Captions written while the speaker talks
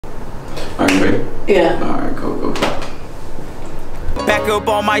Are you ready? Yeah. Alright, go. Back up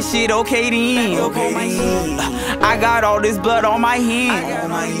on my shit, okay then. I got all this blood on my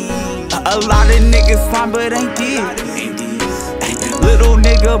hand. A lot of niggas slime, but ain't this. Little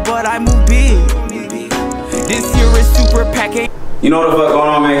nigga, but I move big. This here is super pack. You know what the fuck going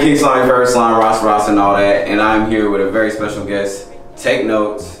on, man? King Slime, First Slime, Rastaa, and all that. And I'm here with a very special guest. Take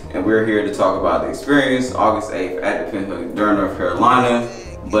notes. And we're here to talk about the experience August 8th at the Pinhook, Durham, North Carolina.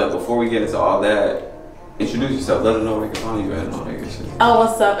 But before we get into all that, introduce yourself. Let them know where they can find you at and all that good shit. Oh,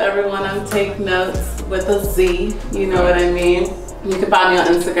 what's up, everyone? I'm Take Notes with a Z. You know what I mean? You can find me on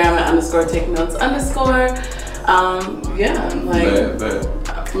Instagram at _takenotes_. Yeah,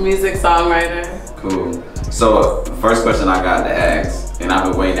 like music songwriter. Cool. So, first question I got to ask, and I've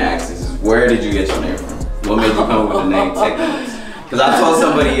been waiting to ask this, is where did you get your name from? What made you come up with the name Take Notes? Because I told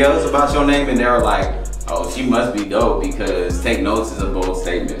somebody else about your name and they were like, oh, she must be dope because Take Notes is a bold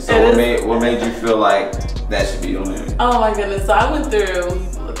statement. So what made you feel like that should be your name? Oh my goodness. So I went through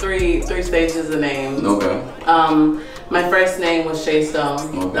three stages of names. Okay. My first name was Shay Stone.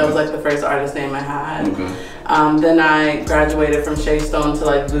 Okay. That was like the first artist name I had. Okay. Then I graduated from Shay Stone to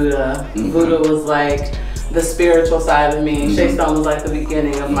like Buddha. Mm-hmm. Buddha was like the spiritual side of me. Mm-hmm. Shay Stone was like the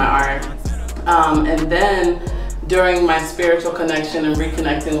beginning of my art. And then during my spiritual connection and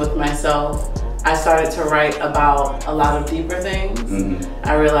reconnecting with myself, I started to write about a lot of deeper things. Mm-hmm.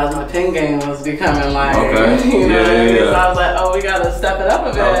 I realized my pen game was becoming like, you know, so I was like, oh, we gotta step it up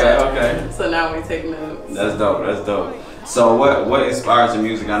a bit. Okay. So now we take notes. That's dope. So what inspires your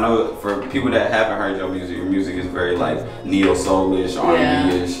music? I know for people that haven't heard your music is very like neo-soulish,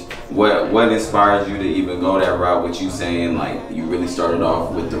 R&B-ish. What inspires you to even go that route with you saying like you really started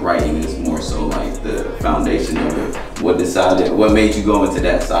off with the writing is more so like the foundation of it? What made you go into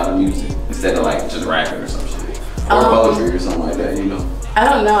that side of music instead of like just rapping or some shit? Or poetry or something like that, you know? I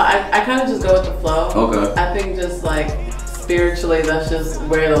don't know, I kind of just go with the flow. Okay. I think just like spiritually, that's just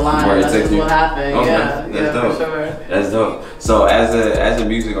where the line, that's just what happened. Okay. Yeah, That's dope. For sure. That's dope. So as a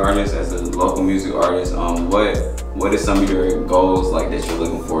music artist, as a local music artist, what are some of your goals like that you're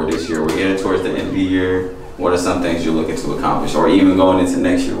looking for this year? We're getting towards the end of the year. What are some things you're looking to accomplish? Or even going into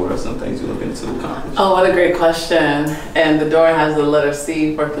next year, what are some things you're looking to accomplish? Oh, what a great question. And the door has the letter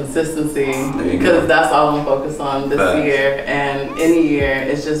C for consistency, because that's all I'm focused on this year. And any year,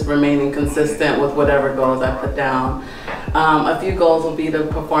 it's just remaining consistent with whatever goals I put down. A few goals will be to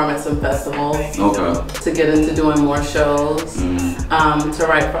perform at some festivals, to get into doing more shows, to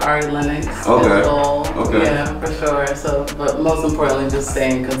write for Ari Lennox as a goal. Yeah, for sure. So, but most importantly, just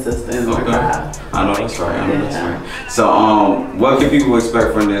staying consistent in my craft. I know that's right. So, what can people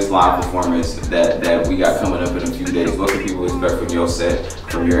expect from this live performance that we got coming up in a few days? What can people expect from your set,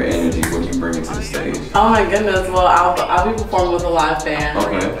 from your energy, what you bring to the stage? Oh my goodness! Well, I'll be performing with a live band.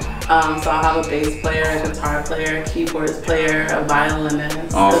 So I'll have a bass player, a guitar player, a keyboards player, a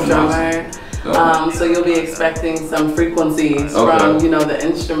violinist, a drummer. So you'll be expecting some frequencies from the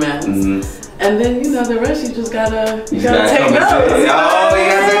instruments. And then the rest you just gotta take notes. Oh, you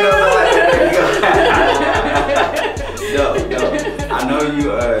gotta take notes. I know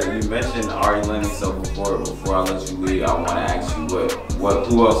you mentioned Ari Lennox. So before I let you leave, I want to ask you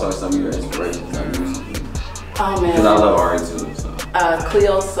who else are some of your inspirations on music? Oh man, because I love Ari too.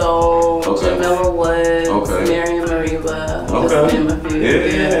 Cleo Soul, Jamila Woods, Miriam Mariba, just to name a few.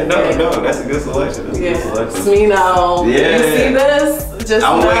 No, that's a good selection. Smino. Yeah. You see this? Just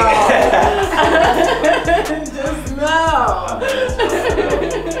know. Just know.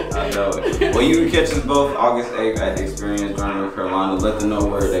 I know it. Well, you can catch us both August 8th at the Experience, Durham, North Carolina. Let them know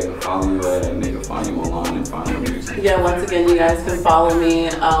where they can follow you at and they can find you online and find your music. Yeah, once again, you guys can follow me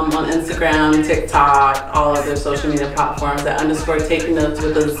on Instagram, TikTok, all other social media platforms at _takenotes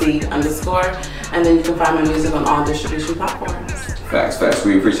with a Z_. And then you can find my music on all distribution platforms. Facts.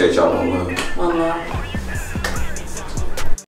 We appreciate y'all. One love. One love.